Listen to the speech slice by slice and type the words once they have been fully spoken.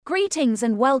Greetings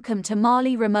and welcome to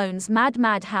Ramone's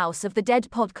Mad House of the Dead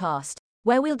podcast,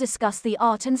 where we'll discuss the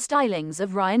art and stylings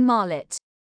of Ryan Marlett.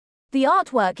 The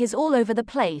artwork is all over the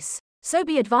place, so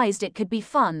be advised it could be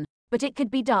fun, but it could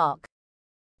be dark.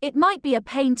 It might be a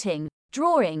painting,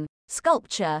 drawing,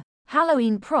 sculpture,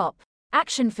 Halloween prop,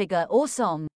 action figure or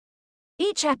song.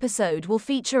 Each episode will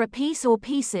feature a piece or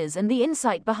pieces and the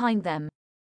insight behind them.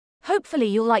 Hopefully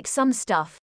you'll like some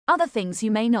stuff, other things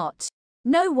you may not.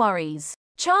 No worries.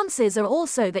 Chances are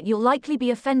also that you'll likely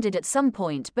be offended at some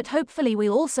point, but hopefully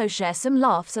we'll also share some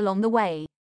laughs along the way.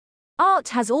 Art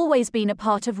has always been a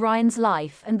part of Ryan's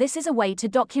life, and this is a way to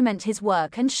document his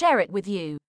work and share it with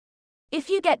you. If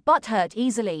you get butthurt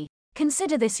easily,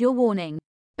 consider this your warning.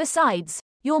 Besides,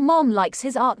 your mom likes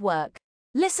his artwork.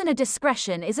 Listener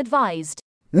discretion is advised.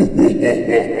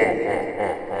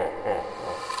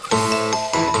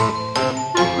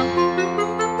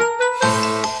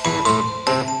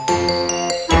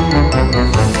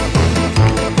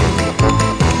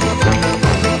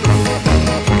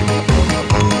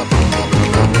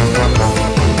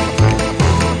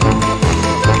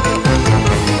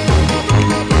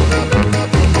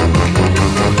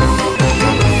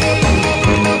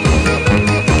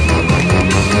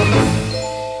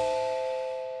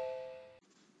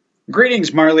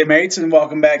 Greetings, Marley mates, and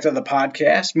welcome back to the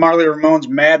podcast, Marley Ramone's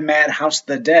Mad House of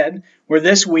the Dead, where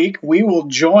this week we will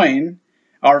join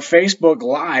our Facebook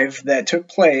Live that took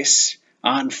place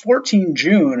on 14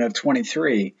 June of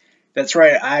 23. That's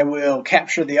right, I will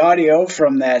capture the audio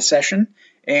from that session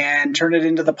and turn it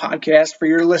into the podcast for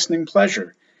your listening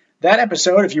pleasure. That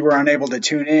episode, if you were unable to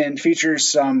tune in, features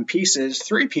some pieces,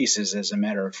 3 pieces as a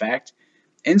matter of fact,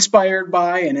 inspired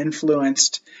by and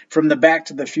influenced from the Back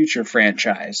to the Future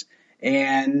franchise.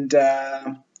 And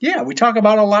we talk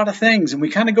about a lot of things, and we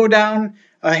kind of go down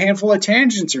a handful of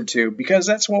tangents or two because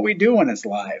that's what we do when it's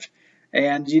live.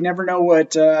 And you never know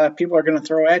what people are going to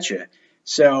throw at you.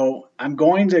 So I'm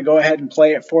going to go ahead and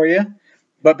play it for you.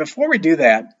 But before we do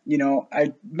that,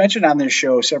 I mentioned on this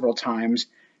show several times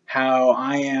how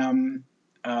I am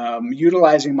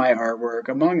utilizing my artwork,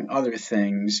 among other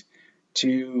things,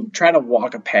 to try to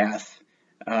walk a path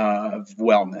of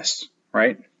wellness,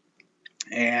 right?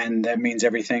 And that means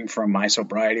everything from my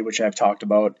sobriety, which I've talked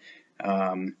about,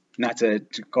 not to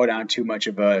go down too much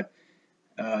of a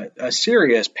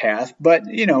serious path, but,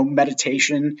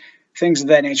 meditation, things of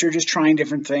that nature, just trying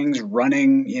different things,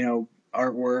 running,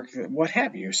 artwork, what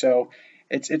have you. So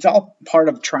it's all part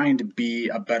of trying to be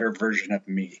a better version of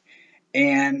me.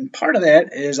 And part of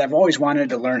that is I've always wanted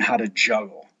to learn how to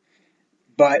juggle.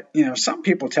 But, some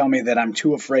people tell me that I'm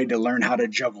too afraid to learn how to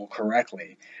juggle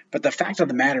correctly. But the fact of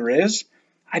the matter is,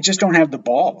 I just don't have the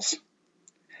balls.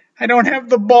 I don't have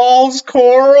the balls,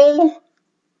 Coral.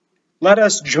 Let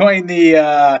us join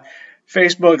the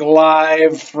Facebook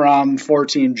Live from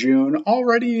 14 June,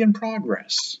 already in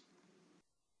progress.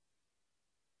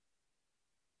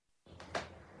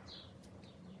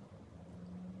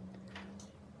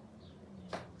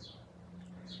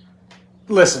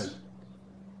 Listen.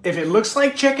 If it looks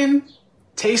like chicken,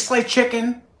 tastes like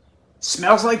chicken,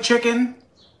 smells like chicken,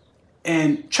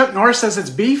 and Chuck Norris says it's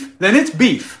beef, then it's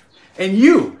beef. And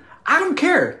I don't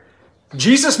care.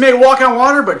 Jesus may walk on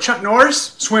water, but Chuck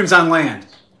Norris swims on land.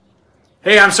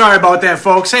 Hey, I'm sorry about that,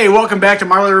 folks. Hey, welcome back to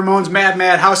Marley Ramone's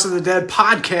Mad House of the Dead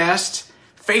podcast,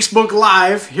 Facebook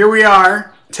Live. Here we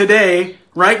are today,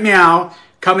 right now,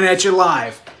 coming at you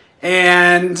live.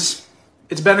 And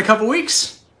it's been a couple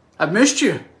weeks. I've missed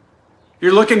you.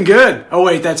 You're looking good. Oh,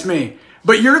 wait, that's me.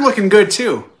 But you're looking good,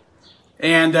 too.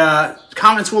 And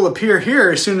comments will appear here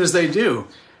as soon as they do.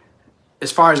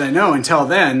 As far as I know, until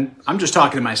then, I'm just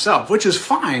talking to myself, which is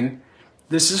fine.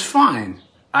 This is fine.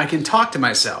 I can talk to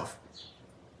myself.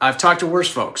 I've talked to worse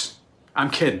folks.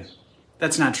 I'm kidding.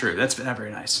 That's not true. That's not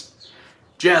very nice.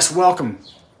 Jess, welcome.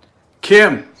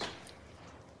 Kim,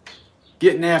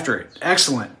 getting after it.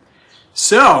 Excellent.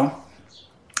 So,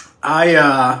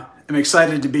 I'm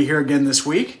excited to be here again this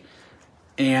week,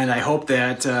 and I hope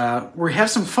that we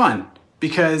have some fun,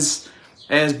 because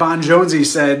as Bon Jonesy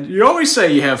said, you always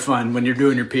say you have fun when you're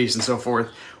doing your piece and so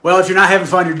forth. Well, if you're not having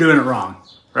fun, you're doing it wrong,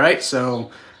 right?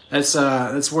 So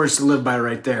that's words to live by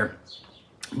right there.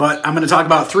 But I'm going to talk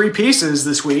about 3 pieces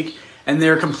this week, and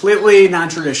they're completely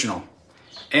non-traditional.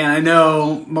 And I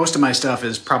know most of my stuff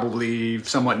is probably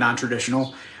somewhat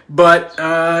non-traditional, but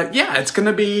it's going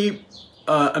to be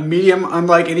a medium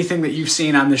unlike anything that you've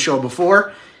seen on this show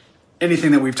before,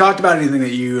 anything that we've talked about, anything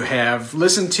that you have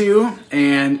listened to.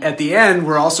 And at the end,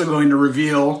 we're also going to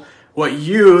reveal what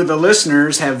you, the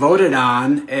listeners, have voted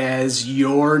on as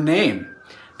your name.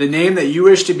 The name that you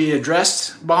wish to be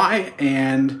addressed by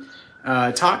and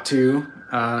talked to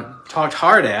talked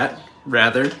hard at,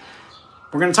 rather,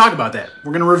 we're going to talk about that.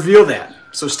 We're going to reveal that.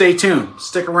 So stay tuned.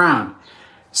 Stick around.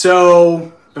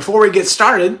 So before we get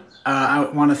started, I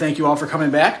want to thank you all for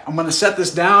coming back. I'm going to set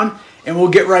this down and we'll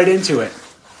get right into it.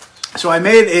 So I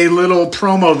made a little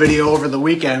promo video over the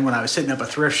weekend when I was hitting up a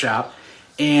thrift shop,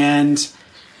 and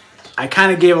I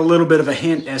kind of gave a little bit of a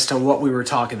hint as to what we were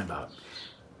talking about.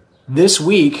 This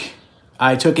week,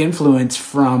 I took influence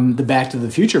from the Back to the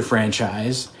Future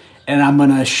franchise, and I'm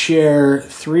going to share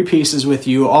 3 pieces with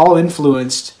you, all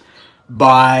influenced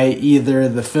by either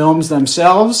the films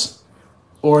themselves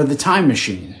or the time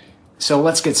machine. So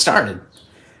let's get started.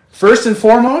 First and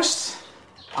foremost,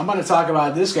 I'm going to talk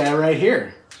about this guy right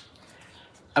here.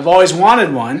 I've always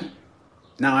wanted one.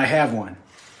 Now I have one.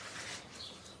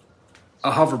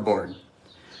 A hoverboard.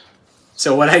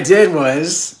 So what I did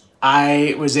was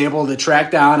I was able to track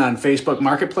down on Facebook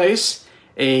Marketplace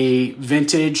a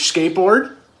vintage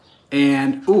skateboard.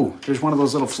 And, ooh, there's one of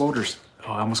those little floaters.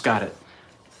 Oh, I almost got it.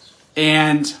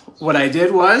 And what I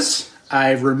did was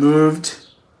I removed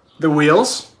the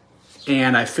wheels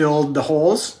and I filled the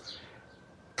holes,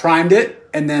 primed it,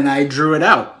 and then I drew it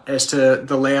out as to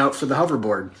the layout for the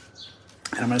hoverboard.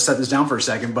 And I'm going to set this down for a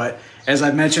second, but as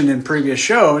I've mentioned in previous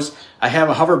shows, I have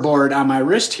a hoverboard on my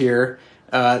wrist here,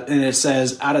 and it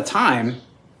says out of time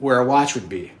where a watch would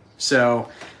be. So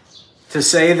to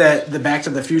say that the Back to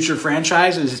the Future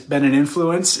franchise has been an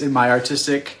influence in my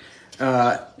artistic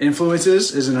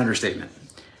influences is an understatement.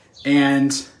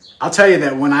 And I'll tell you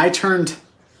that when I turned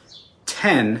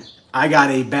 10, I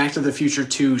got a Back to the Future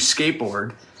 2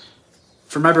 skateboard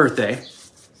for my birthday.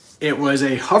 It was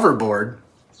a hoverboard,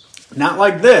 not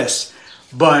like this,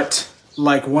 but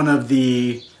like one of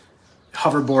the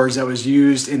hoverboards that was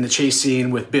used in the chase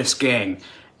scene with Biff's gang.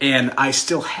 And I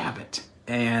still have it.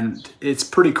 And it's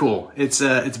pretty cool. It's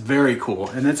very cool.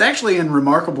 And it's actually in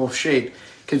remarkable shape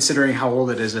considering how old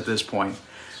it is at this point.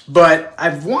 But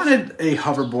I've wanted a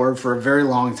hoverboard for a very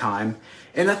long time.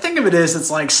 And the thing of it is,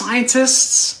 it's like,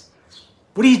 scientists,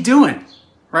 what are you doing?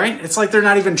 Right? It's like they're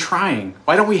not even trying.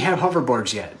 Why don't we have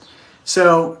hoverboards yet?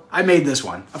 So I made this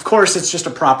one. Of course, it's just a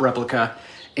prop replica,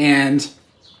 and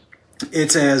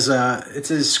it's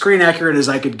as screen accurate as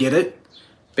I could get it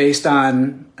based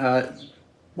on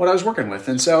what I was working with.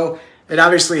 And so it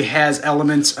obviously has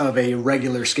elements of a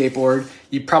regular skateboard.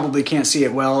 You probably can't see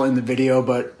it well in the video,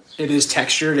 but it is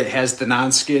textured. It has the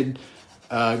non-skid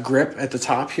grip at the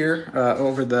top here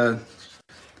over the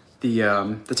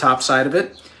top side of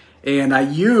it. And I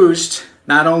used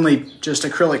not only just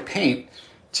acrylic paint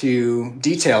to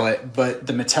detail it, but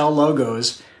the Mattel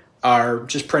logos are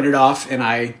just printed off and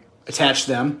I attached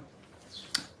them.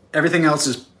 Everything else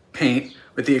is paint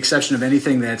with the exception of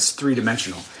anything that's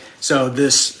 3-dimensional. So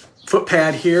this foot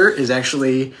pad here is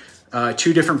actually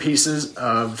 2 different pieces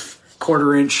of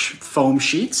 1/4-inch foam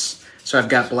sheets. So I've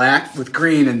got black with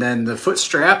green, and then the foot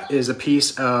strap is a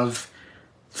piece of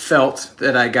felt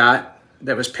that I got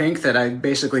that was pink that I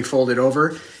basically folded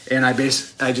over, and I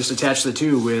just attached the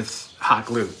 2 with hot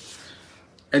glue.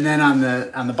 And then on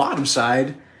the bottom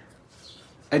side,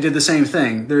 I did the same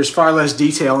thing. There's far less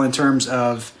detail in terms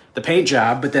of the paint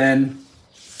job, but then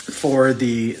for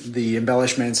the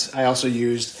embellishments, I also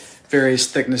used various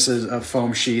thicknesses of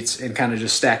foam sheets and kind of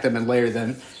just stacked them and layered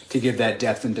them to give that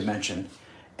depth and dimension.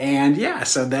 And yeah,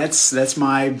 so that's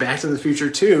my Back to the Future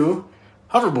 2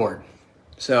 hoverboard.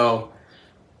 So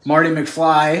Marty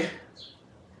McFly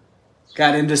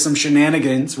got into some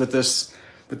shenanigans with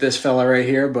this fella right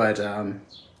here, but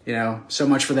so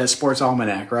much for that sports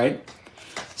almanac, right?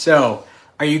 So,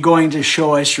 are you going to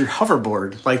show us your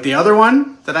hoverboard like the other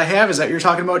one that I have? Is that what you're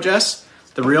talking about, Jess?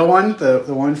 The real one, the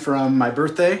one from my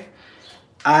birthday?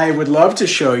 I would love to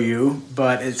show you,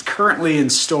 but it's currently in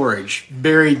storage,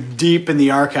 buried deep in the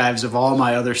archives of all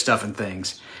my other stuff and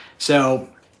things. So,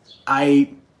 I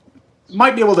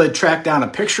might be able to track down a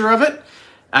picture of it.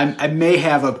 I may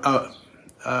have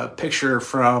a picture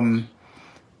from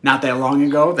not that long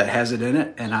ago that has it in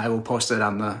it, and I will post it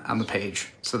on the page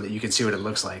so that you can see what it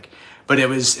looks like. But it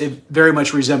very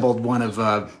much resembled one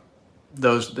of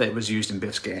those that was used in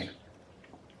Biff's gang.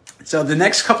 So the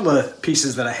next couple of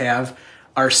pieces that I have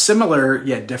are similar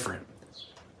yet different.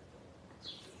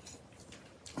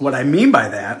 What I mean by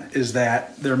that is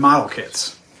that they're model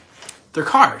kits. They're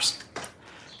cars,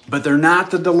 but they're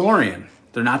not the DeLorean.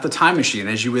 They're not the time machine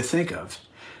as you would think of.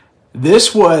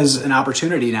 This was an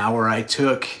opportunity now where I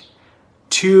took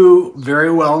 2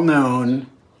 very well-known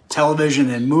television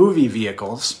and movie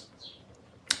vehicles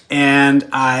and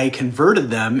I converted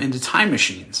them into time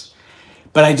machines.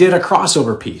 But I did a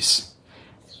crossover piece.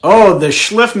 Oh, the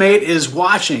Schliffmate is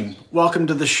watching. Welcome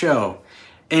to the show.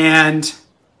 And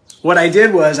what I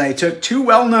did was I took two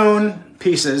well-known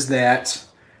pieces that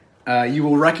you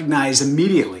will recognize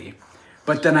immediately,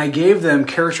 but then I gave them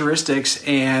characteristics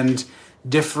and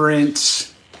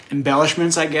different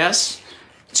embellishments, I guess,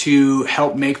 to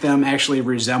help make them actually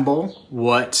resemble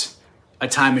what a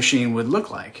time machine would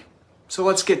look like. So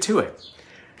let's get to it.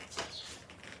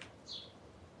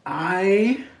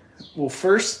 I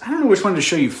don't know which one to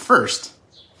show you first.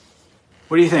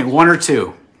 What do you think, one or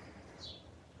two?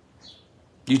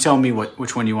 You tell me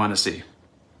which one you want to see.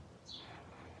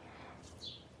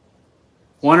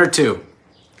 One or two?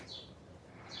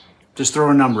 Just throw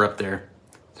a number up there.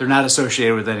 They're not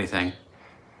associated with anything.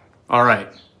 All right,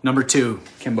 number two,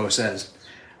 Kimbo says.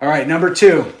 All right, number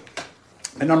two,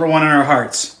 and number one in our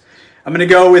hearts. I'm going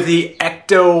to go with the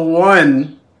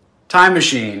Ecto-1 time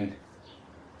machine.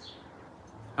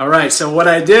 All right, so what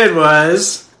I did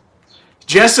was,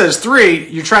 Jess says 3.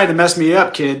 You're trying to mess me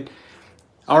up, kid.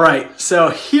 All right, so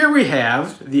here we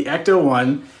have the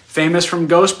Ecto-1, famous from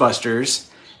Ghostbusters.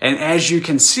 And as you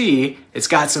can see, it's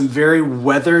got some very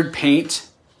weathered paint.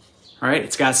 All right,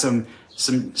 it's got some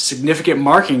significant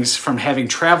markings from having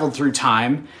traveled through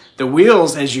time. The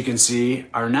wheels, as you can see,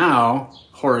 are now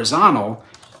horizontal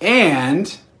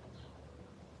and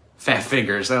fat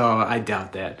fingers. Oh, I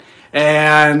doubt that.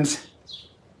 And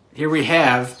here we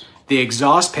have the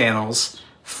exhaust panels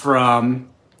from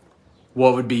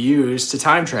what would be used to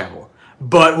time travel.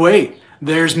 But wait,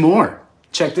 there's more.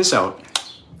 Check this out.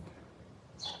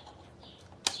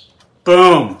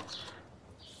 Boom.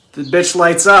 The bitch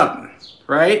lights up,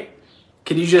 right?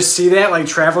 Can you just see that? Like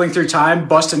traveling through time,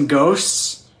 busting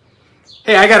ghosts?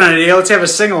 Hey, I got an idea. Let's have a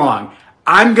sing-along.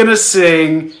 I'm going to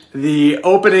sing the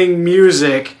opening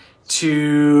music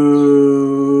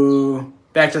to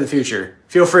Back to the Future.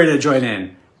 Feel free to join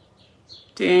in.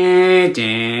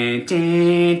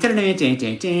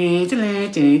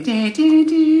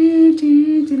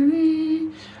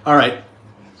 All right.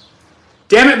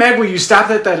 Damn it, Meg, will you stop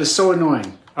that? That is so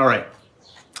annoying. All right.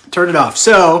 Turn it off.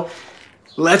 So,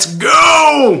 let's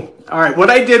go! All right, what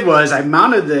I did was I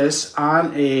mounted this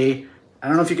on I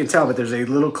don't know if you can tell, but there's a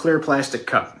little clear plastic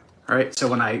cup. All right, so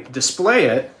when I display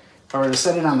it, if I were to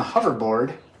set it on the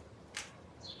hoverboard,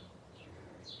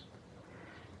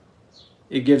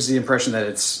 it gives the impression that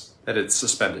it's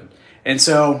suspended. And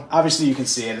so, obviously you can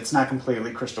see it. It's not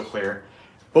completely crystal clear.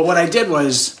 But what I did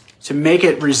was, to make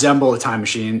it resemble a time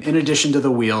machine, in addition to the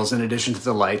wheels, in addition to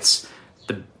the lights,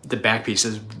 the back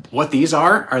pieces, what these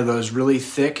are those really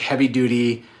thick,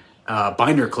 heavy-duty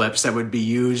binder clips that would be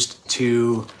used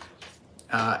to,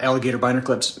 alligator binder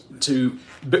clips, to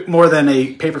more than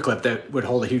a paper clip that would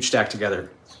hold a huge stack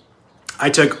together. I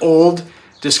took old,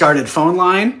 discarded phone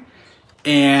line,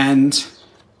 and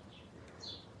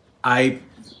I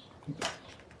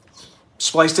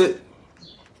spliced it,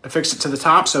 affixed it to the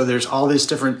top, so there's all this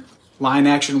different line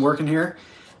action working here,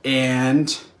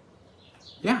 and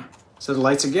yeah, so the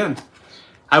lights again.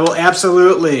 I will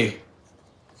absolutely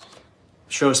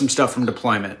show some stuff from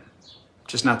deployment,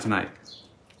 just not tonight.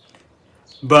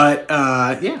 But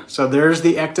yeah, so there's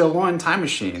the Ecto-1 time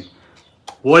machine.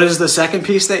 What is the second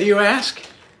piece that you ask?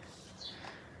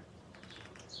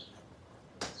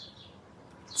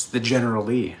 It's the General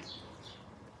Lee.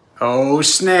 Oh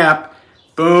snap,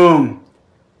 boom.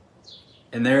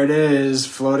 And there it is,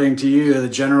 floating to you, the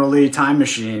General Lee time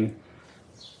machine.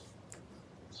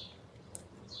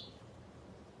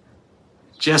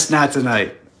 Just not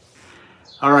tonight.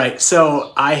 All right,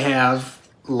 so I have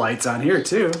lights on here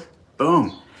too.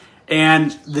 Boom.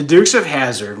 And The Dukes of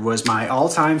Hazzard was my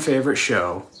all-time favorite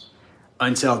show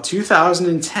until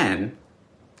 2010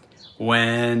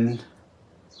 when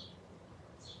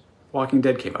Walking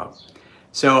Dead came out.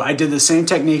 So I did the same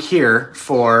technique here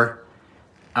for,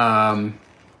 I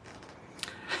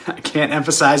can't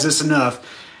emphasize this enough.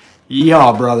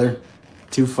 Yeehaw, brother.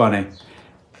 Too funny.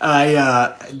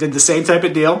 I did the same type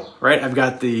of deal, right? I've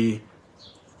got the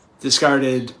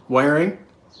discarded wiring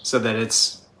so that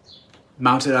it's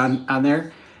mounted on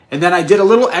there. And then I did a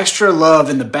little extra love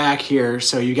in the back here.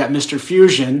 So you got Mr.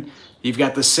 Fusion. You've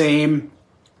got the same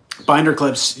binder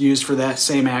clips used for that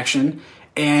same action.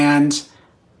 And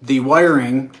the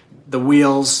wiring, the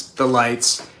wheels, the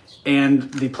lights,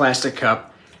 and the plastic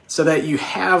cup so that you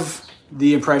have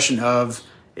the impression of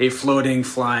a floating,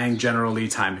 flying General Lee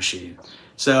time machine.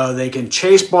 So they can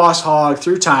chase Boss Hogg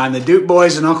through time. The Duke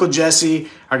boys and Uncle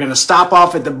Jesse are going to stop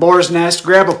off at the Boar's Nest,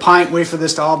 grab a pint, wait for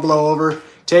this to all blow over,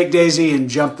 take Daisy, and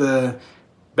jump the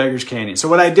Beggar's Canyon. So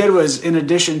what I did was, in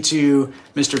addition to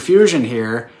Mr. Fusion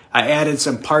here, I added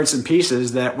some parts and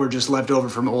pieces that were just left over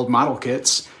from old model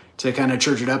kits to kind of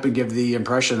church it up and give the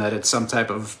impression that it's some type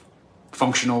of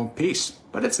functional piece.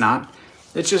 But it's not.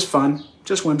 It's just fun,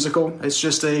 just whimsical. It's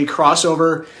just a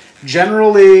crossover,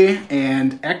 generally,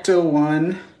 and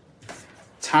Ecto-1,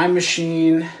 Time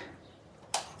Machine,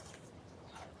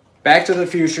 Back to the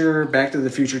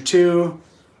Future 2,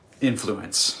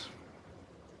 influence.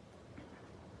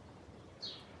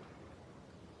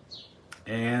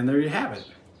 And there you have it.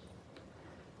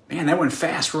 Man, that went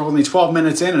fast. We're only 12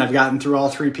 minutes in, and I've gotten through all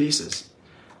 3 pieces.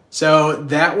 So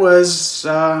that was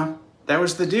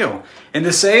the deal. And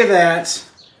to say that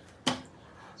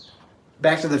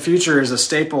Back to the Future is a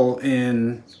staple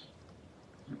in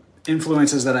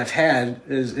influences that I've had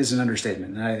is an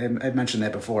understatement. And I've mentioned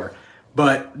that before.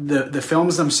 But the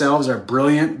films themselves are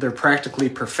brilliant. They're practically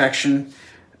perfection.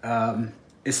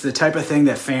 It's the type of thing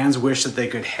that fans wish that they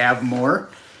could have more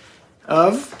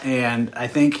of. And I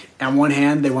think on one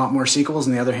hand, they want more sequels.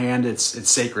 On the other hand, it's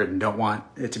sacred and don't want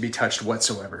it to be touched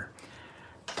whatsoever.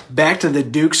 Back to the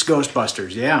Duke's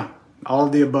Ghostbusters. Yeah, all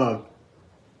of the above.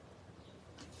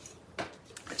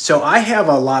 So I have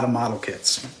a lot of model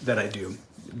kits that I do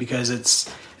because it's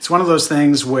one of those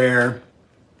things where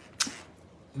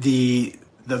the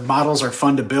models are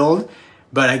fun to build,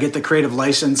 but I get the creative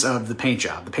license of the paint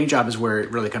job. The paint job is where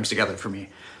it really comes together for me.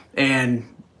 And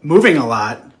moving a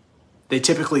lot, they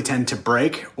typically tend to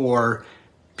break or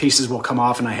pieces will come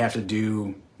off and I have to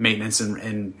do maintenance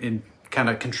and kind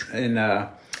of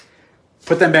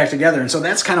put them back together. And so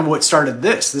that's kind of what started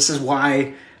this. This is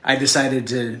why I decided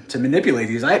to manipulate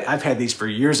these. I've had these for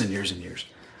years and years and years.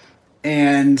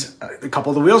 And a couple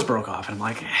of the wheels broke off. And I'm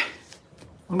like,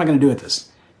 what am I going to do with this?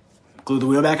 Glue the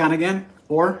wheel back on again?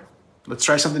 Or let's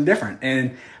try something different.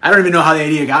 And I don't even know how the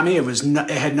idea got me. It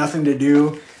had nothing to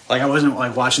do, like I wasn't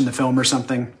like watching the film or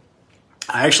something.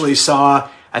 I actually saw,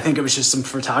 I think it was just some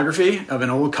photography of an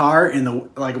old car and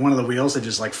one of the wheels had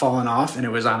just like fallen off and it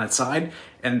was on its side.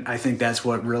 And I think that's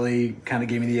what really kind of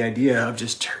gave me the idea of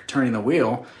just turning the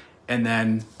wheel and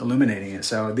then illuminating it.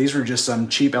 So these were just some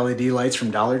cheap LED lights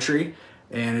from Dollar Tree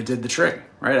and it did the trick,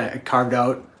 right? I carved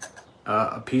out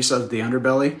a piece of the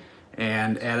underbelly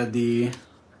and added the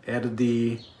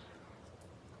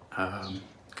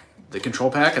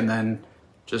control pack and then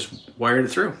just wired it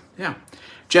through. Yeah.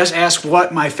 Jess asked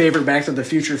what my favorite Back to the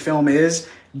Future film is.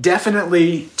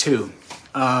 Definitely 2.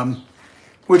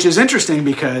 Which is interesting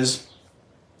because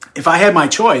if I had my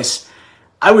choice,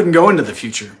 I wouldn't go into the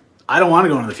future. I don't want to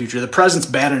go into the future. The present's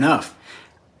bad enough.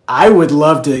 I would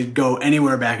love to go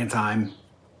anywhere back in time,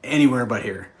 anywhere but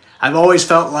here. I've always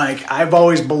felt like I've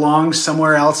always belonged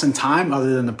somewhere else in time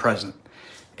other than the present.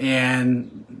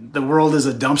 And the world is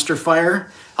a dumpster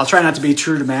fire. I'll try not to be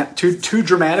too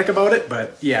dramatic about it,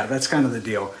 but yeah, that's kind of the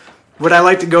deal. Would I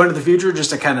like to go into the future just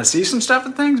to kind of see some stuff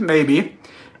and things? Maybe.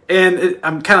 And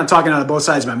I'm kind of talking out of both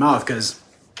sides of my mouth because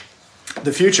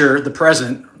the future, the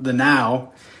present, the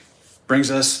now brings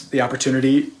us the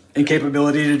opportunity and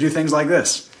capability to do things like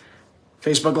this.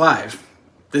 Facebook Live.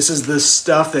 This is the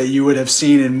stuff that you would have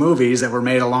seen in movies that were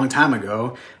made a long time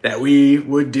ago that we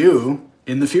would do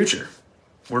in the future.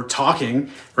 We're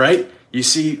talking, right? You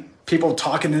see people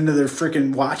talking into their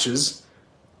freaking watches.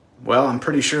 Well, I'm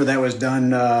pretty sure that was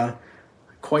done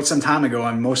quite some time ago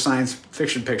on most science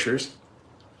fiction pictures.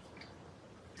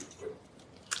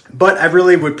 But I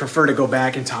really would prefer to go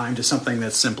back in time to something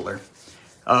that's simpler.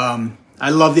 I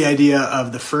love the idea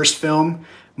of the first film,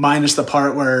 minus the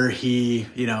part where he,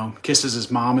 kisses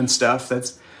his mom and stuff.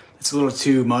 It's a little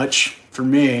too much for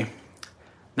me.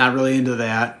 Not really into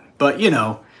that. But,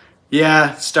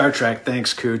 yeah, Star Trek.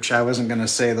 Thanks, Cooch. I wasn't going to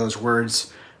say those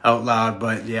words out loud,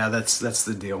 but yeah, that's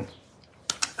the deal.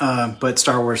 But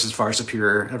Star Wars is far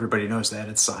superior. Everybody knows that.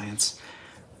 It's science.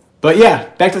 But yeah,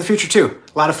 Back to the Future 2.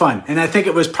 A lot of fun. And I think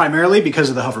it was primarily because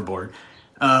of the hoverboard.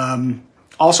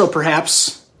 Also,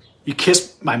 perhaps you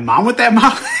kissed my mom with that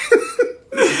mouth.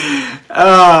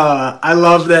 I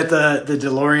love that the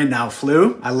DeLorean now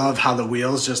flew. I love how the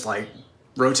wheels just like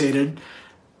rotated.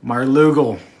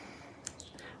 Marlugal.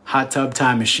 Hot tub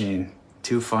time machine.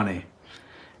 Too funny.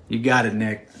 You got it,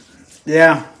 Nick.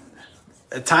 Yeah.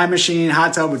 A time machine,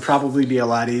 hot tub would probably be a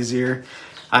lot easier.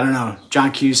 I don't know.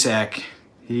 John Cusack,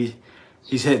 he's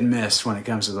hit and miss when it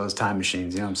comes to those time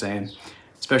machines. You know what I'm saying?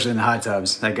 Especially in the hot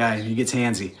tubs. That guy, he gets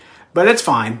handsy. But it's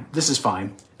fine. This is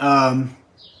fine. But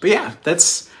yeah,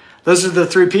 those are the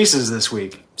 3 pieces this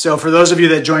week. So for those of you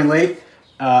that joined late,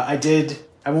 I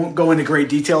won't go into great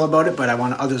detail about it, but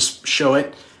I'll just show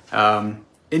it.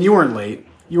 And you weren't late.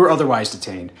 You were otherwise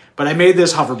detained. But I made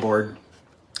this hoverboard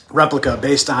replica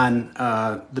based on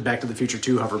the Back to the Future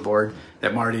 2 hoverboard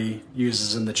that Marty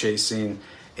uses in the chase scene.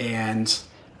 And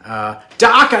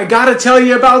Doc, I gotta tell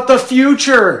you about the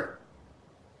future.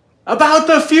 About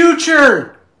the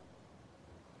future.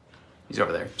 He's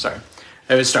over there. Sorry.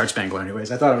 It was Star Spangler anyways.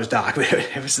 I thought it was Doc, but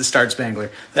it was the Star Spangler.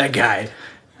 That guy,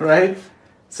 right?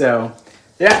 So,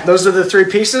 yeah, those are the three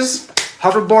pieces.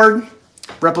 Hoverboard,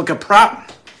 replica prop,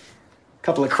 a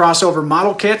couple of crossover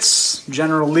model kits,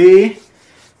 General Lee,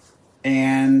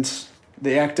 and the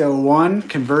Ecto-1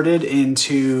 converted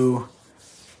into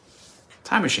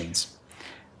time machines.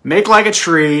 Make like a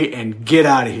tree and get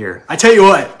out of here. I tell you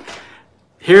what,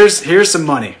 here's some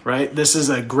money, right? This is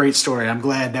a great story. I'm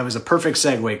glad that was a perfect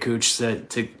segue, Cooch,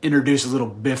 to introduce a little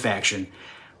Biff action.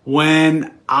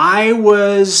 When I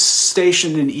was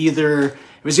stationed in either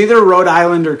Rhode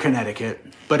Island or Connecticut,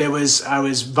 but I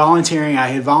was volunteering. I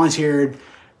had volunteered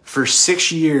for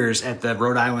 6 years at the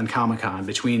Rhode Island Comic-Con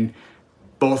between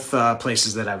both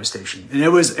places that I was stationed, and it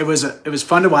was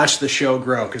fun to watch the show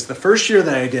grow, because the first year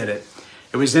that I did it,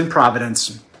 it was in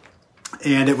Providence,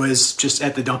 and it was just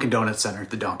at the Dunkin' Donuts Center,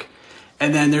 the Dunk,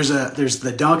 and then there's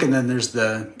the Dunk, and then there's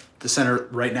the center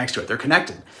right next to it. They're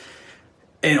connected,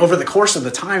 and over the course of the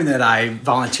time that I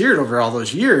volunteered over all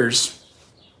those years,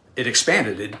 it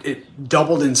expanded. It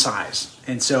doubled in size,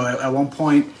 and so at one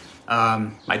point,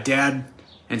 my dad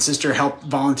and sister helped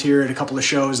volunteer at a couple of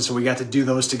shows, and so we got to do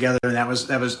those together, and that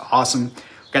was awesome.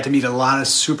 Got to meet a lot of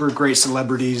super great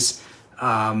celebrities,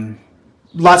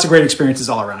 lots of great experiences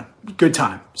all around. Good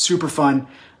time, super fun,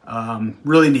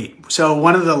 really neat. So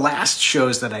one of the last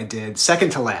shows that I did,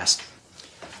 second to last,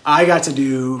 I got to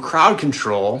do crowd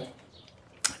control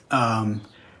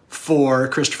for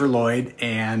Christopher Lloyd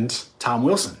and Tom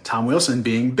Wilson. Tom Wilson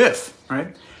being Biff,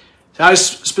 right? So I was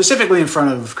specifically in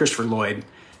front of Christopher Lloyd.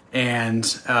 And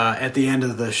at the end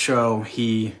of the show,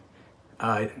 he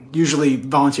usually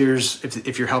volunteers.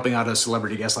 If you're helping out a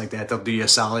celebrity guest like that, they'll do you a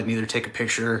solid and either take a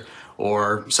picture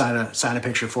or sign a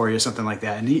picture for you, something like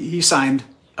that. And he signed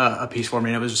a piece for me,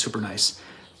 and it was super nice,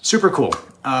 super cool.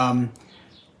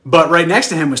 But right next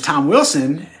to him was Tom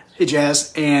Wilson, hey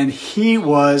Jazz, and he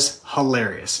was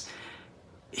hilarious.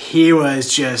 He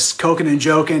was just coking and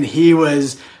joking. He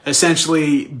was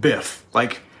essentially Biff,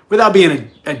 like, without being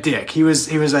a dick. He was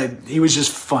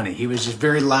just funny. He was just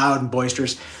very loud and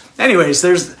boisterous. Anyways,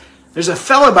 there's a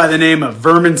fella by the name of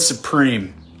Vermin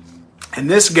Supreme,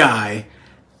 and this guy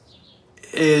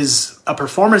is a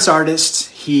performance artist.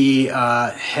 He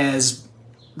has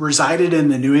resided in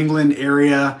the New England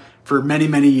area for many,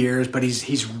 many years, but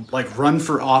he's like run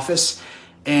for office,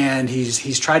 and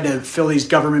he's tried to fill these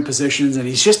government positions, and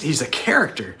he's a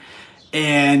character,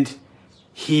 and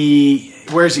he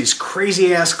wears these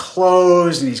crazy ass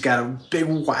clothes, and he's got a big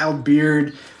wild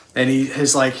beard, and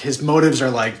his motives are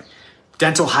like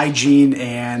dental hygiene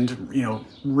and, you know,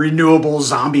 renewable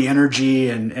zombie energy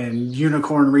and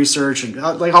unicorn research and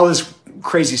like all this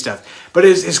crazy stuff. But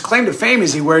his claim to fame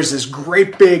is he wears this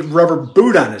great big rubber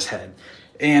boot on his head,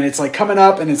 and it's like coming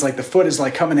up, and it's like the foot is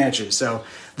like coming at you. So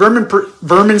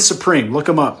Vermin Supreme, look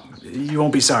him up. You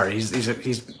won't be sorry.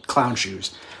 He's clown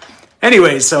shoes.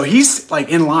 Anyways, so he's like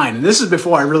in line, and this is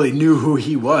before I really knew who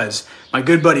he was. My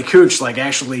good buddy Cooch like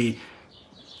actually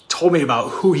told me about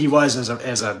who he was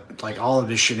as a like all of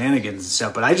his shenanigans and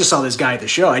stuff. But I just saw this guy at the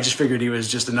show. I just figured he was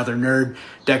just another nerd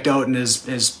decked out in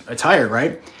his attire,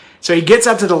 right? So he gets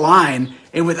up to the line,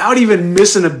 and without even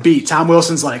missing a beat, Tom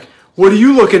Wilson's like, "What are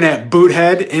you looking at,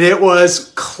 boothead?" And it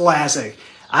was classic.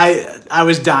 I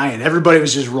was dying. Everybody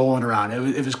was just rolling around.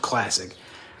 It was classic.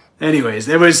 Anyways,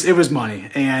 it was money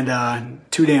and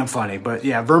too damn funny. But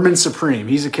yeah, Vermin Supreme,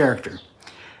 he's a character.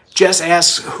 Jess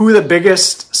asks who the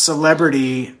biggest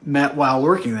celebrity met while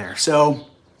working there. So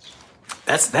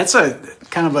that's a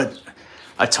kind of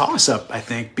a toss-up, I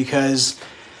think, because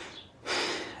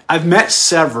I've met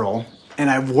several and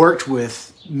I've worked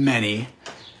with many,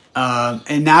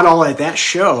 and not all at that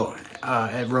show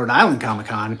at Rhode Island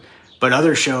Comic-Con, but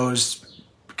other shows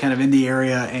kind of in the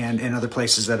area and in other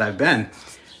places that I've been.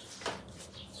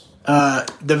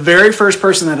 The very first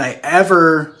person that I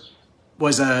ever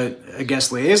was a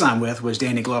guest liaison with was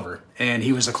Danny Glover, and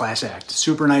he was a class act.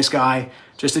 Super nice guy,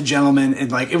 just a gentleman,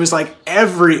 and like it was like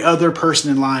every other person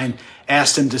in line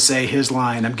asked him to say his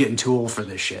line, "I'm getting too old for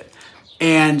this shit."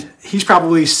 And he's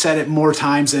probably said it more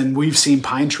times than we've seen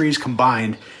pine trees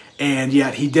combined, and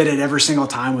yet he did it every single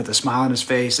time with a smile on his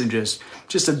face and just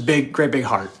a great big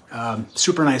heart.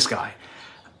 Super nice guy.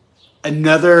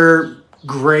 Another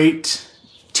great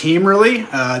team, really.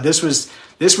 This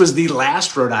was the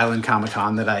last Rhode Island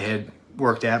Comic-Con that I had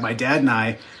worked at. My dad and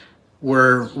I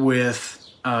were with,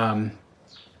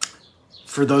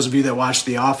 for those of you that watch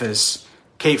The Office,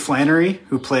 Kate Flannery,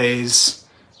 who plays,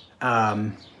 help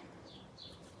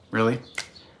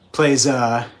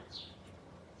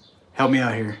me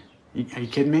out here. Are you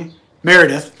kidding me?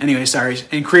 Meredith. Anyway, sorry.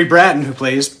 And Creed Bratton, who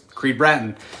plays Creed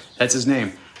Bratton. That's his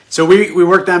name. So we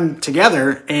worked them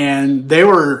together, and they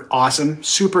were awesome,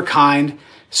 super kind,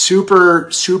 super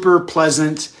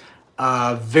pleasant,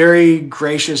 very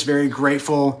gracious, very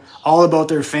grateful, all about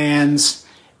their fans,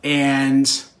 and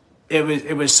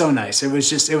it was so nice. It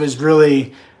was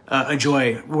really a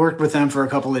joy. Worked with them for a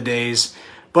couple of days,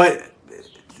 but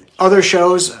other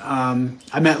shows,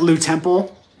 I met Lou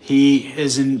Temple. He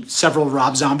is in several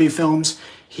Rob Zombie films.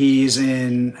 He was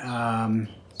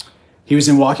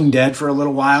in Walking Dead for a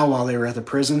little while they were at the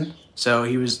prison. So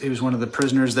he was one of the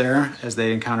prisoners there as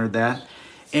they encountered that.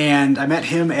 And I met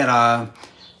him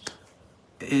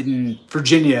in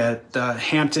Virginia, he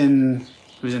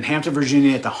was in Hampton,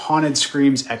 Virginia at the Haunted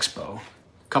Screams Expo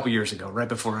a couple years ago,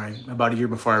 about a year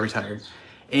before I retired.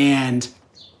 And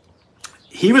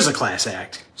he was a class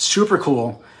act, super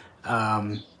cool.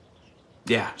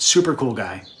 Super cool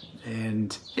guy.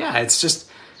 And yeah, it's just,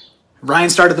 Ryan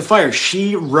started the fire.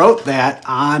 She wrote that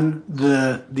on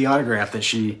the autograph that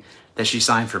she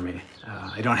signed for me.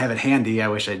 I don't have it handy. I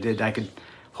wish I did. I could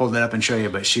hold it up and show you,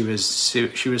 but she was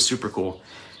super cool.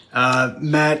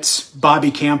 Met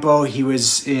Bobby Campo. He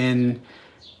was in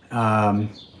the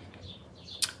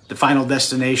Final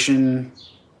Destination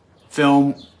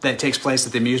film that takes place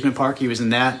at the amusement park. He was in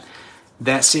that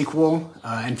sequel.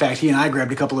 In fact, he and I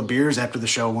grabbed a couple of beers after the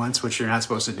show once, which you're not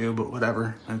supposed to do, but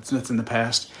whatever. That's in the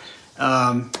past.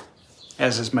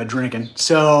 As is my drinking.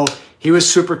 So he was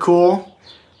super cool.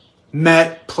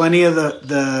 Met plenty of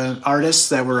the artists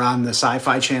that were on the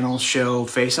Sci-Fi Channel show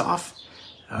Face Off.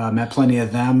 Met plenty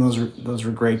of them. Those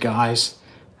were great guys.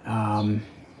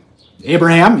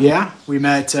 Abraham, yeah. We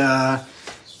met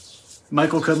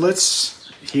Michael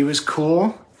Kudlitz. He was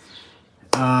cool.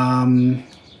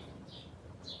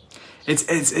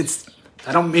 It's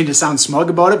I don't mean to sound smug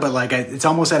about it, but like it's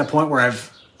almost at a point where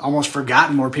I've almost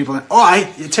forgotten more people. I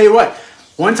tell you what,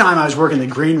 one time I was working the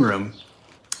green room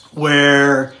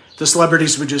where the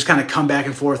celebrities would just kind of come back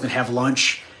and forth and have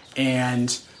lunch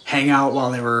and hang out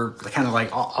while they were kind of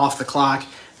like off the clock,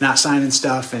 not signing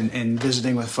stuff and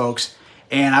visiting with folks.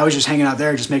 And I was just hanging out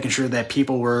there, just making sure that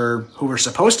people who were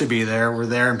supposed to be there were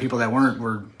there, and people that weren't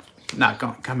were not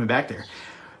coming back there.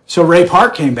 So Ray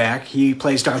Park came back. He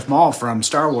plays Darth Maul from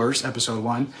Star Wars Episode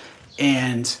 1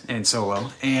 and Solo.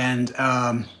 And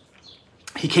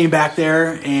he came back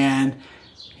there, and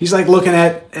he's like looking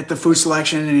at the food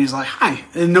selection, and he's like, hi.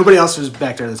 And nobody else was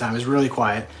back there at the time. It was really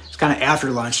quiet. It's kind of after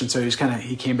lunch, and so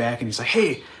he came back, and he's like,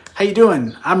 hey, how you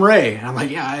doing? I'm Ray. And I'm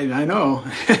like, yeah, I know.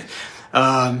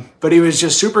 But he was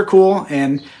just super cool,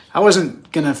 and I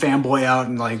wasn't going to fanboy out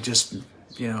and like just,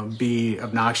 be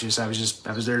obnoxious. I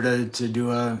was there to do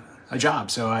a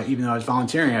job. So even though I was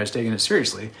volunteering, I was taking it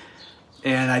seriously.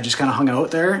 And I just kind of hung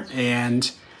out there,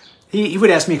 and he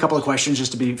would ask me a couple of questions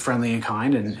just to be friendly and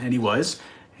kind, and he was.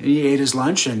 He ate his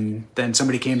lunch, and then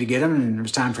somebody came to get him, and it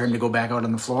was time for him to go back out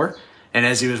on the floor. And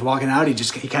as he was walking out, he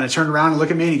kind of turned around and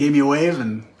looked at me, and he gave me a wave,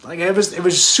 and like it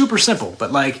was super simple.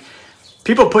 But like,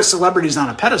 people put celebrities on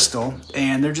a pedestal,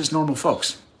 and they're just normal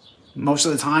folks most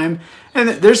of the time. And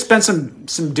there's been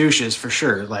some douches for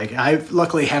sure. Like, I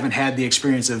luckily haven't had the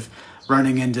experience of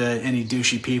running into any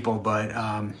douchey people, but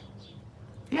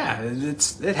yeah,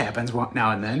 it happens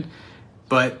now and then.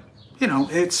 But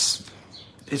it's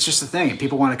just a thing.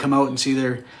 People want to come out and see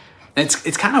their.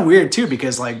 It's kind of weird too,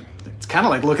 because like it's kind of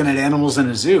like looking at animals in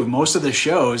a zoo. Most of the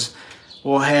shows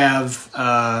will have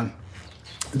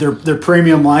their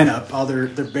premium lineup, all their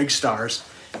big stars,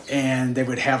 and they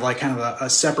would have like kind of a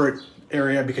separate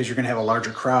area because you're going to have a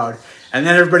larger crowd. And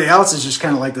then everybody else is just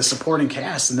kind of like the supporting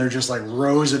cast, and they're just like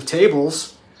rows of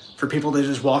tables for people to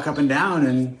just walk up and down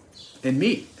and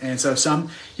meet. And so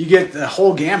you get the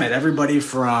whole gamut, everybody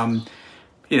from,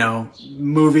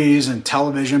 movies and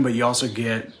television, but you also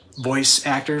get voice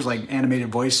actors, like animated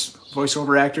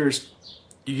voiceover actors.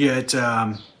 You get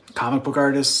comic book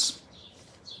artists,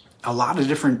 a lot of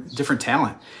different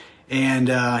talent. And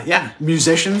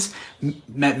musicians.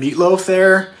 Met Meatloaf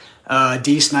there.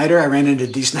 Dee Snider. I ran into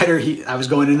Dee Snider. I was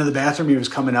going into the bathroom. He was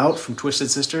coming out from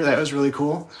Twisted Sister. That was really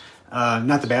cool.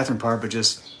 Not the bathroom part, but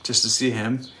just to see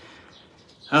him.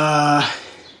 Lots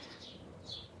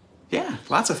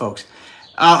of folks.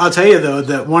 I'll tell you though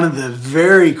that one of the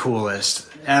very coolest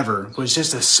ever was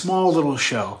just a small little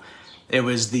show. It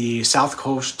was the South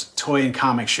Coast Toy and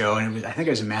Comic Show, and I think it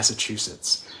was in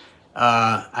Massachusetts.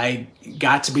 I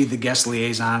got to be the guest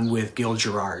liaison with Gil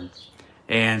Gerard.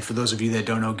 And for those of you that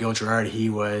don't know Gil Gerard, he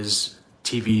was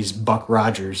TV's Buck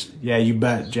Rogers. Yeah, you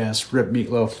bet, Jess. Rip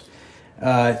Meatloaf.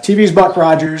 TV's Buck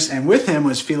Rogers, and with him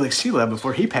was Felix Sela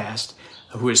before he passed,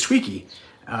 who was Tweaky.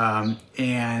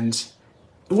 And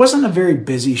it wasn't a very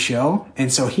busy show,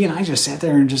 and so he and I just sat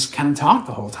there and just kind of talked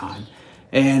the whole time.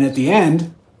 And at the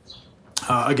end,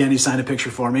 again, he signed a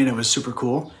picture for me, and it was super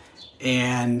cool.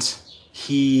 And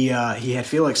he had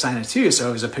Felix sign it too, so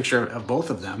it was a picture of both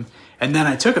of them. And then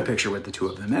I took a picture with the two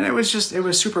of them, and it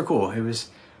was super cool. It was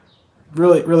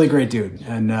really, really great dude.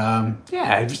 And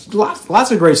just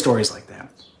lots of great stories like that.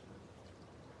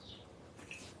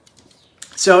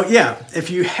 So yeah, if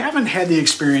you haven't had the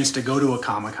experience to go to a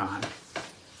Comic-Con,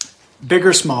 big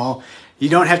or small, you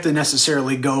don't have to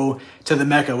necessarily go to the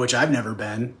Mecca, which I've never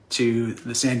been, to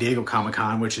the San Diego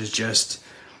Comic-Con, which is just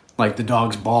like the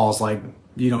dog's balls. Like,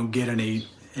 you don't get any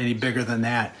bigger than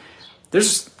that.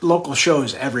 There's local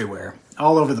shows everywhere,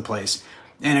 all over the place.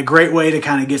 And a great way to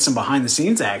kind of get some behind the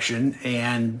scenes action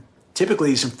and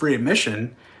typically some free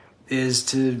admission is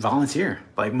to volunteer.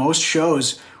 Like, most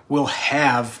shows will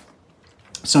have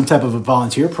some type of a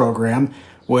volunteer program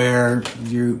where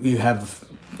you have,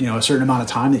 a certain amount of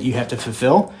time that you have to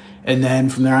fulfill. And then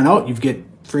from there on out, you get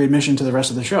free admission to the rest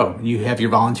of the show. You have your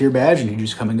volunteer badge and you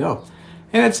just come and go.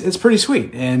 And it's pretty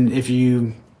sweet. And if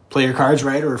you play your cards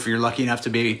right, or if you're lucky enough to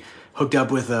be hooked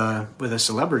up with a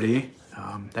celebrity,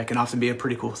 that can often be a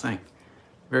pretty cool thing.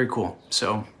 Very cool.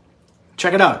 So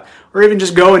check it out. Or even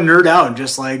just go and nerd out. And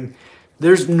just like,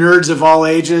 there's nerds of all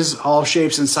ages, all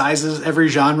shapes and sizes, every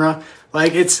genre.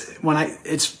 Like, it's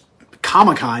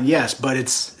Comic-Con, yes, but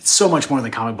it's so much more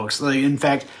than comic books. Like, in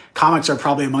fact, comics are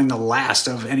probably among the last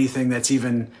of anything that's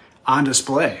even on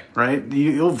display, right?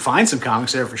 You'll find some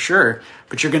comics there for sure,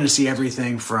 but you're going to see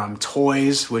everything from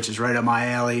toys, which is right up my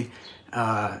alley,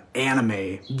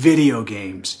 anime, video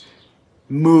games,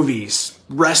 movies,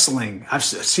 wrestling. I've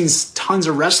seen tons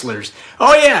of wrestlers.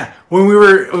 Oh yeah, when we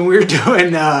were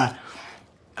doing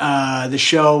the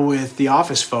show with the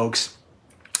Office folks,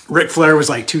 Ric Flair was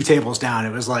like 2 tables down.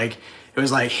 It was like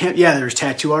him. Yeah, there's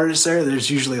tattoo artists there. There's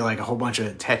usually like a whole bunch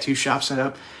of tattoo shops set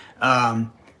up.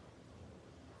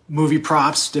 Movie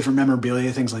props, different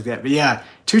memorabilia, things like that. But yeah,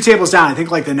 2 tables down. I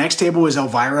think like the next table was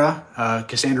Elvira,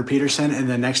 Cassandra Peterson, and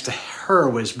then next to her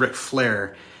was Ric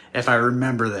Flair, if I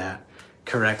remember that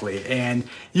correctly. And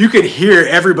you could hear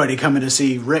everybody coming to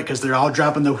see Rick because they're all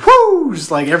dropping the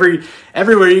whoos like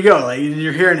everywhere you go. Like,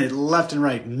 you're hearing it left and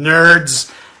right,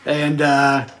 nerds. And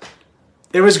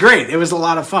it was great. It was a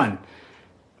lot of fun.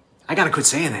 I gotta quit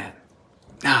saying that.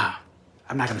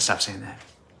 I'm not gonna stop saying that.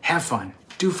 Have fun.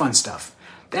 Do fun stuff.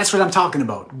 That's what I'm talking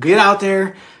about. Get out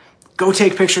there. Go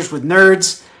take pictures with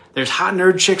nerds. There's hot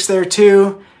nerd chicks there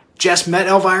too. Jess met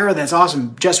Elvira. That's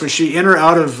awesome. Jess, was she in or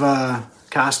out of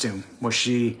costume? Was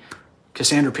she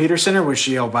Cassandra Peterson or was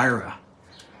she Elvira?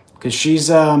 Because she's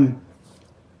been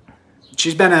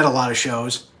at a lot of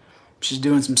shows. She's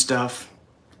doing some stuff.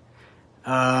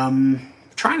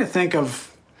 Trying to think of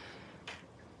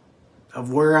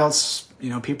where else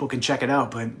people can check it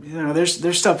out, but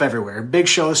there's stuff everywhere. Big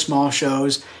shows, small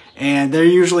shows, and they're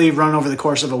usually run over the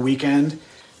course of a weekend.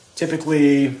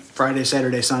 Typically Friday,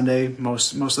 Saturday, Sunday,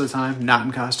 most of the time. Not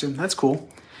in costume. That's cool.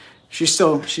 She's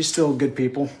still good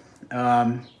people.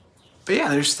 But yeah,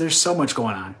 there's so much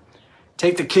going on.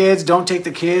 Take the kids. Don't take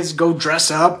the kids. Go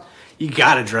dress up. You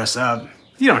gotta dress up.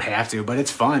 You don't have to, but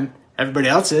it's fun. Everybody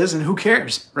else is, and who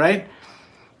cares, right?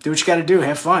 Do what you got to do.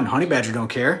 Have fun. Honey Badger don't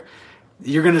care.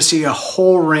 You're going to see a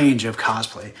whole range of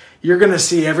cosplay. You're going to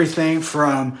see everything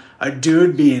from a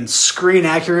dude being screen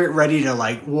accurate, ready to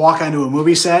like walk onto a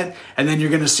movie set, and then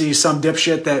you're going to see some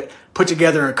dipshit that put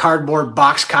together a cardboard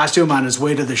box costume on his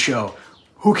way to the show.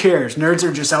 Who cares? Nerds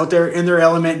are just out there in their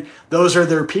element. Those are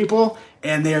their people,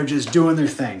 and they are just doing their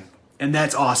thing. And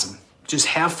that's awesome. Just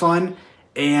have fun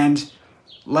and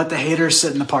let the haters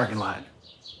sit in the parking lot.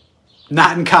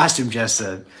 Not in costume, Jess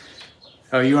said.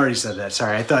 Oh, you already said that.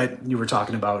 Sorry, I thought you were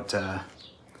talking about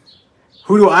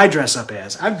who do I dress up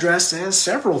as? I've dressed as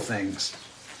several things.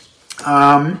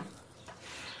 I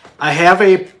have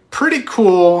a pretty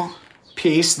cool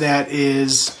piece that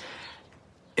it's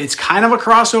kind of a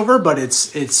crossover, but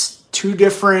it's 2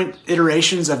 different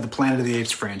iterations of the Planet of the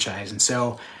Apes franchise. And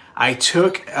so I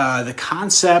took the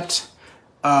concept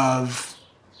of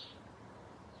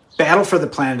Battle for the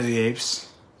Planet of the Apes.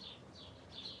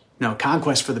 No,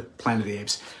 Conquest for the Planet of the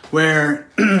Apes, where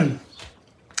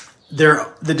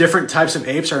the different types of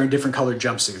apes are in different colored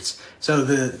jumpsuits. So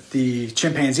the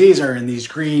chimpanzees are in these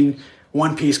green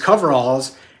one-piece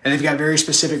coveralls, and they've got very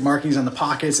specific markings on the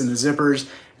pockets and the zippers.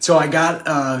 So I got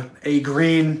a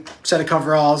green set of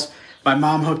coveralls. My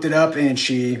mom hooked it up, and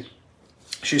she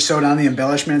sewed on the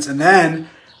embellishments. And then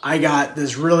I got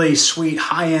this really sweet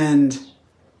high-end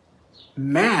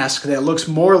mask that looks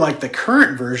more like the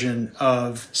current version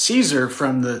of Caesar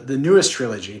from the newest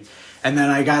trilogy. And then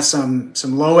I got some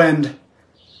low-end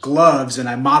gloves, and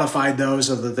I modified those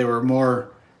so that they were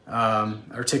more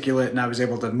articulate, and I was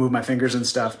able to move my fingers and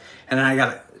stuff. And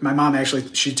then my mom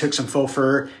actually, she took some faux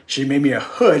fur. She made me a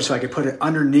hood so I could put it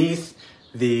underneath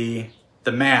the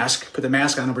mask, put the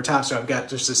mask on over top. So I've got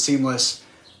just a seamless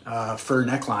fur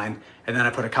neckline, and then I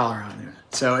put a collar on there.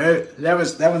 So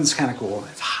that one's kind of cool.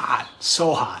 It's hot,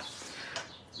 so hot.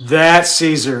 That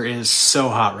Caesar is so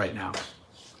hot right now.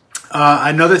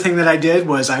 Another thing that I did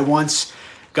was I once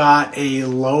got a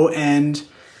low-end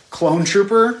clone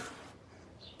trooper,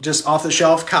 just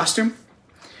off-the-shelf costume,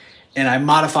 and I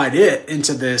modified it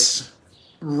into this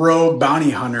rogue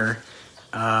bounty hunter.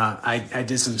 I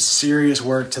did some serious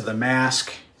work to the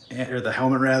mask, or the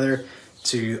helmet rather,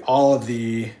 to all of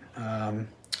the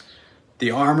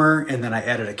armor, and then I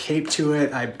added a cape to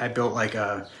it. I built like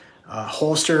a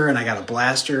holster, and I got a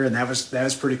blaster, and that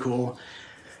was pretty cool.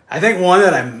 I think one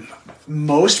that I'm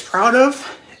most proud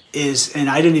of is, and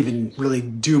I didn't even really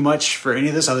do much for any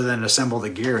of this other than assemble the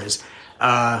gear, is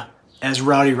as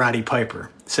Rowdy Roddy Piper.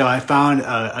 So I found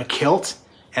a kilt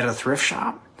at a thrift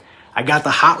shop. I got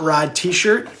the Hot Rod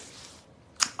t-shirt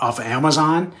off of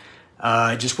Amazon.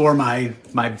 I just wore my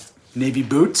navy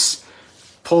boots,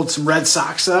 pulled some red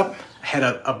socks up, had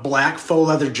a black faux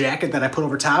leather jacket that I put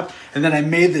over top, and then I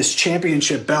made this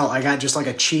championship belt. I got just like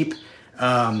a cheap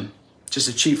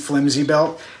flimsy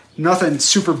belt. Nothing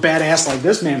super badass like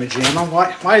this mamma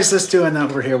jamma. Why is this doing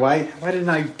over here? Why didn't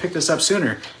I pick this up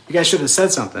sooner? You guys should have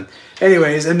said something.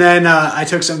 Anyways, and then I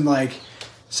took some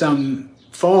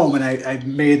foam and I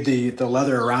made the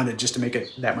leather around it just to make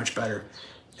it that much better.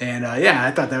 And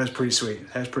I thought that was pretty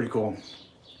sweet. That was pretty cool.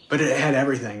 But it had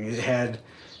everything.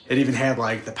 It even had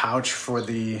like the pouch for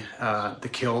the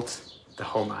kilt, the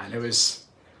whole nine. It was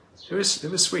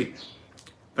sweet.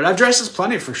 But I've dressed as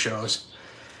plenty for shows.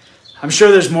 I'm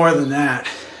sure there's more than that.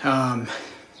 I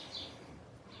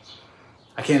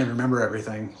can't even remember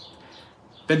everything.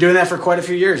 Been doing that for quite a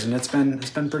few years, and it's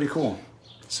been pretty cool.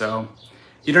 So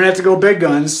you don't have to go big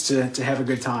guns to have a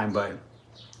good time, but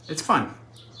it's fun.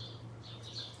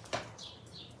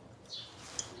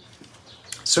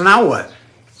 So now what?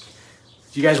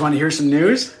 Do you guys want to hear some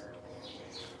news?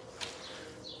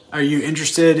 Are you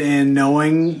interested in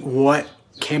knowing what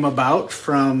came about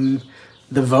from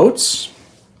the votes?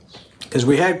 Because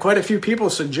we had quite a few people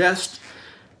suggest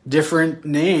different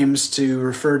names to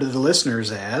refer to the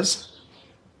listeners as.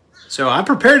 So I'm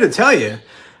prepared to tell you.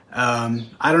 I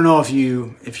don't know if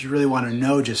you really want to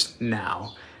know just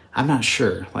now. I'm not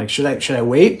sure. Like, should I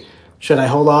wait? Should I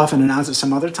hold off and announce it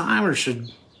some other time, or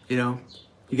should you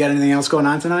got anything else going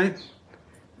on tonight?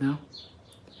 No.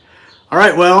 All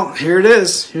right. Well, here it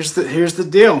is. Here's the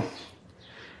deal.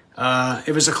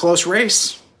 It was a close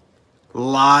race. A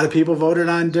lot of people voted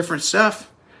on different stuff.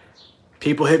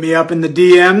 People hit me up in the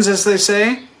DMs, as they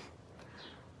say.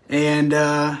 And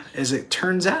as it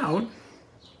turns out,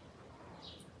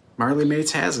 Marley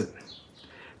Mates has it.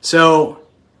 So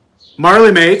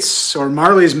Marley Mates, or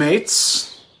Marley's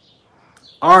Mates,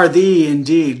 are the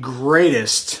indeed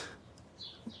greatest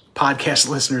podcast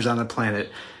listeners on the planet.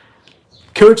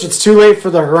 Coach, it's too late for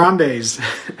the Harambe's.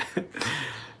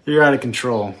 You're out of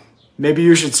control. Maybe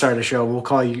you should start a show. We'll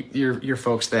call your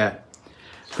folks that.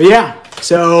 But yeah,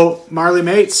 so Marley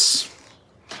Mates,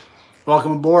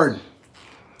 welcome aboard.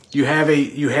 You have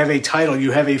a title.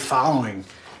 You have a following.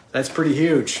 That's pretty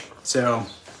huge. So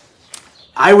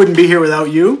I wouldn't be here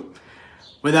without you.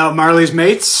 Without Marley's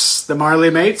Mates, the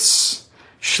Marley Mates.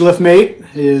 Schliff Mate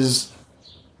is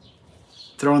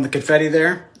throwing the confetti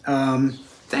there.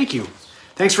 Thank you.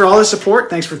 Thanks for all the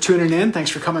support. Thanks for tuning in. Thanks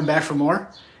for coming back for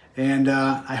more. And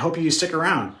I hope you stick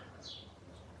around.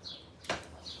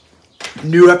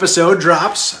 New episode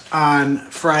drops on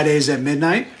Fridays at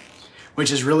midnight,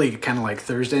 which is really kind of like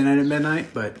Thursday night at midnight,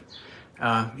 but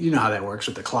you know how that works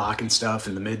with the clock and stuff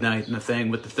and the midnight and the thing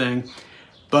with the thing.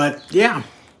 But yeah,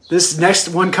 this next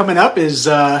one coming up is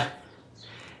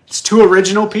it's two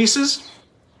original pieces.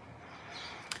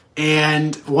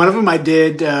 And one of them I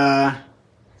did a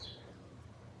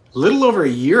little over a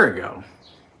year ago.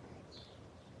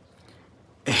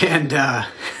 And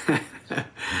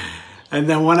and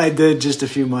then one I did just a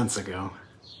few months ago.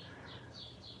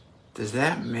 Does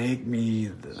that make me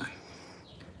the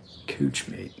cooch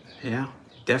mate? Yeah,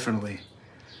 definitely.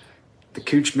 The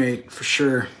cooch mate for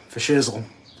sure. For shizzle.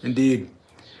 Indeed.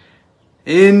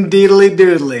 Indeedly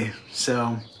doodly.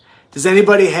 So, does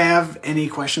anybody have any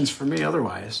questions for me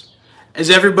otherwise? Is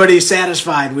everybody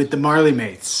satisfied with the Marley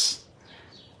Mates?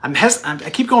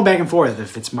 I keep going back and forth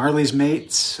if it's Marley's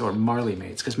Mates or Marley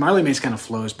Mates, because Marley Mates kind of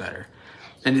flows better.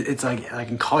 And it's like, I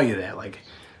can call you that. Like,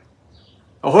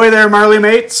 ahoy there, Marley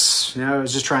Mates. I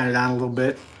was just trying it on a little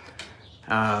bit.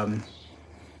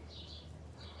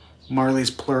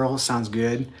 Marley's plural sounds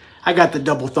good. I got the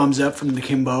double thumbs up from the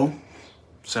Kimbo.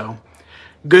 So,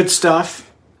 good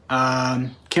stuff.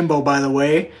 Kimbo, by the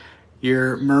way,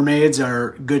 your mermaids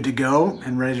are good to go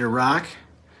and ready to rock.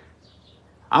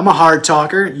 I'm a hard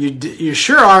talker. You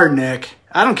sure are, Nick.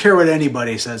 I don't care what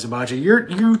anybody says about you.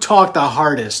 You talk the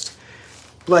hardest.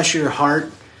 Bless your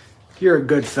heart. You're a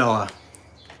good fella.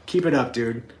 Keep it up,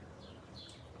 dude.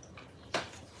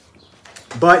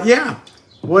 But yeah,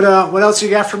 what else you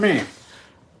got for me?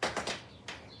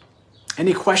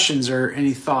 Any questions or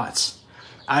any thoughts?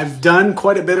 I've done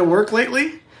quite a bit of work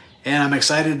lately, and I'm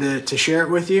excited to share it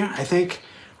with you. I think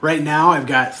right now I've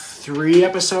got 3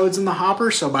 episodes in the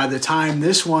hopper, so by the time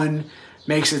this one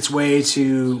makes its way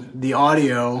to the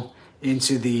audio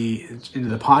into the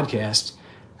podcast,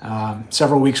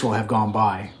 several weeks will have gone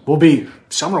by.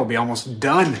 Summer will be almost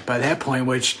done by that point,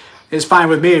 which is fine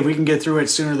with me. If we can get through it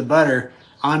sooner the better.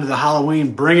 On to the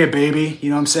Halloween, bring it, baby.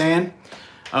 You know what I'm saying?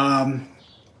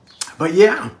 But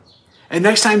yeah, and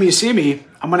next time you see me,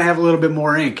 I'm gonna have a little bit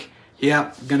more ink.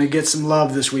 Yep, gonna get some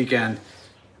love this weekend.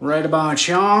 Right about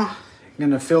y'all.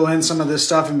 Gonna fill in some of this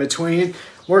stuff in between.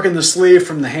 Working the sleeve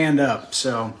from the hand up.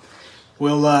 So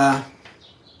we'll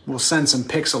send some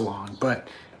pics along. But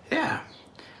yeah,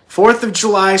 4th of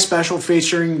July special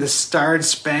featuring the Starred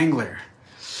Spangler.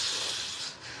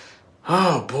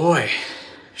 Oh boy.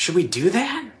 Should we do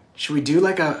that? Should we do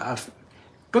like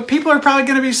but people are probably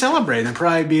going to be celebrating. They'll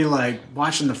probably be like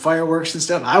watching the fireworks and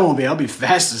stuff. I won't be. I'll be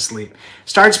fast asleep.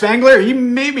 Starred Spangler, he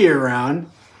may be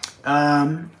around.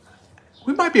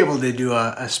 We might be able to do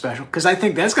a special, because I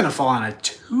think that's going to fall on a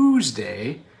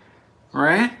Tuesday,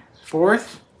 right?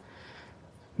 4th.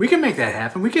 We can make that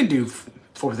happen. We can do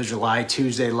 4th of July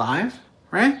Tuesday live,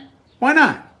 right? Why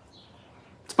not?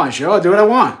 It's my show. I'll do what I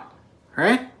want,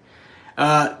 right?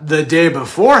 The day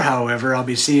before, however, I'll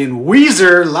be seeing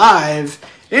Weezer live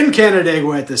in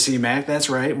Canandaigua at the CMAC. That's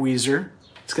right, Weezer.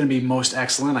 It's going to be most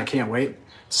excellent. I can't wait.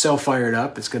 So fired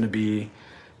up. It's going to be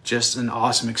just an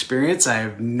awesome experience. I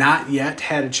have not yet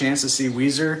had a chance to see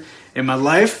Weezer in my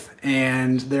life,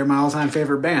 and they're my all-time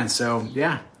favorite band. So,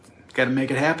 yeah, got to make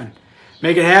it happen.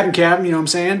 Make it happen, Captain, you know what I'm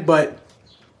saying? But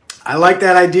I like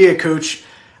that idea, Coach.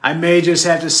 I may just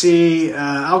have to see.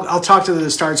 I'll talk to the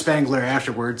Starred Spangler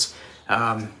afterwards.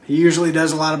 He usually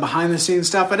does a lot of behind-the-scenes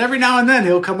stuff, but every now and then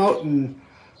he'll come out and,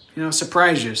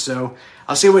 surprise you. So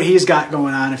I'll see what he's got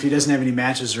going on if he doesn't have any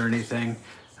matches or anything.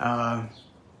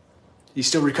 He's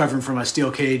still recovering from a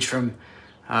steel cage from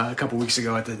a couple weeks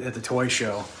ago at the toy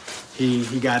show.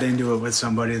 He got into it with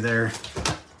somebody there.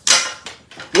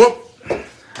 Whoop! I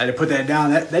had to put that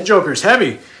down. That Joker's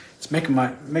heavy. It's making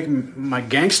my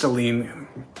gangsta lean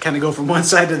kind of go from one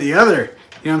side to the other. You know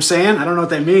what I'm saying? I don't know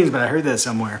what that means, but I heard that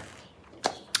somewhere.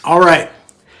 All right.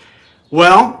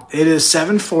 Well, it is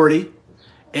 7:40,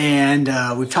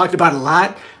 and we've talked about a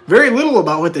lot. Very little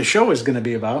about what the show is going to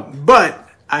be about, but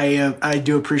I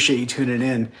do appreciate you tuning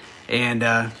in.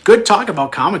 And good talk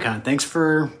about Comic-Con. Thanks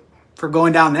for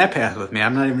going down that path with me.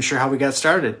 I'm not even sure how we got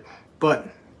started, but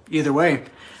either way,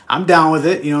 I'm down with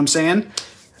it. You know what I'm saying?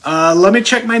 Let me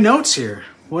check my notes here.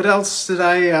 What else did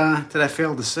I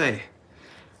fail to say?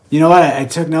 You know what? I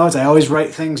took notes. I always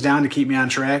write things down to keep me on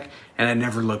track, and I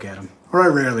never look at them, or I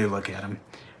rarely look at them.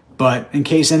 But in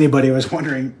case anybody was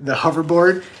wondering, the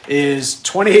hoverboard is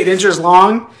 28 inches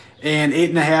long and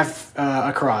 8.5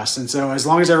 across. And so as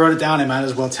long as I wrote it down, I might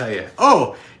as well tell you.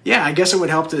 Oh, yeah, I guess it would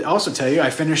help to also tell you I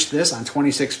finished this on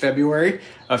 26 February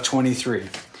of 23.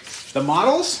 The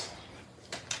models,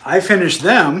 I finished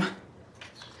them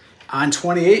on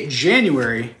 28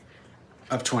 January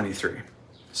of 23.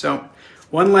 So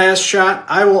one last shot.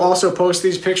 I will also post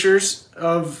these pictures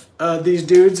of these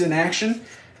dudes in action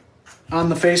on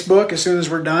the Facebook as soon as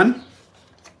we're done.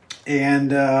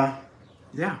 And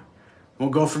yeah, we'll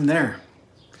go from there.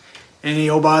 Any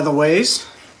by the ways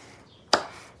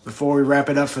before we wrap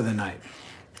it up for the night?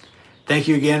 Thank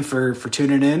you again for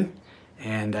tuning in.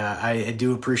 And I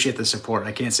do appreciate the support.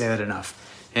 I can't say that enough.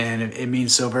 And it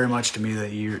means so very much to me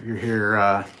that you're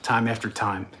here time after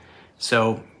time.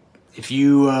 So if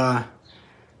you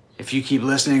keep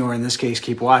listening, or in this case,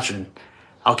 keep watching,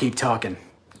 I'll keep talking.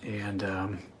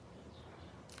 And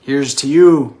here's to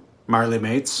you, Marley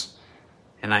mates.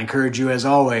 And I encourage you, as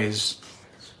always,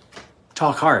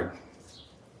 talk hard.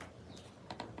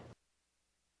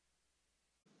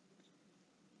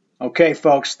 Okay,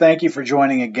 folks, thank you for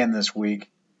joining again this week.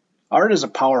 Art is a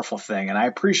powerful thing, and I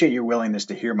appreciate your willingness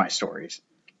to hear my stories.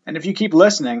 And if you keep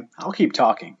listening, I'll keep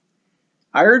talking.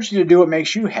 I urge you to do what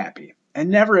makes you happy, and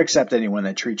never accept anyone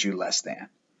that treats you less than.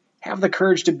 Have the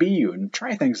courage to be you and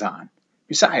try things on.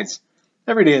 Besides,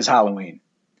 every day is Halloween.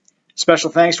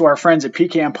 Special thanks to our friends at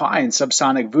Pecan Pie and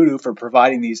Subsonic Voodoo for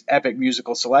providing these epic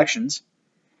musical selections.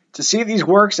 To see these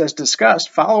works as discussed,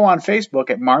 follow on Facebook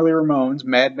at Marley Ramone's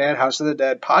Mad Mad House of the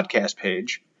Dead podcast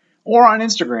page or on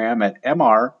Instagram at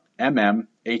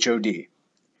MRMMHOD.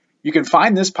 You can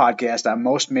find this podcast on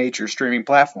most major streaming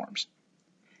platforms.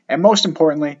 And most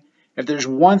importantly, if there's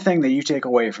one thing that you take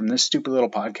away from this stupid little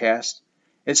podcast,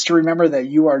 it's to remember that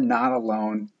you are not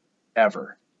alone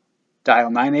ever.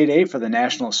 Dial 988 for the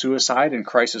National Suicide and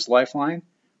Crisis Lifeline,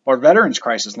 or Veterans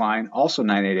Crisis Line, also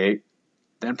 988,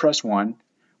 then press 1,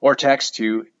 or text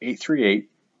to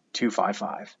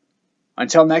 838-255.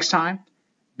 Until next time,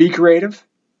 be creative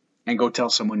and go tell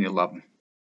someone you love them.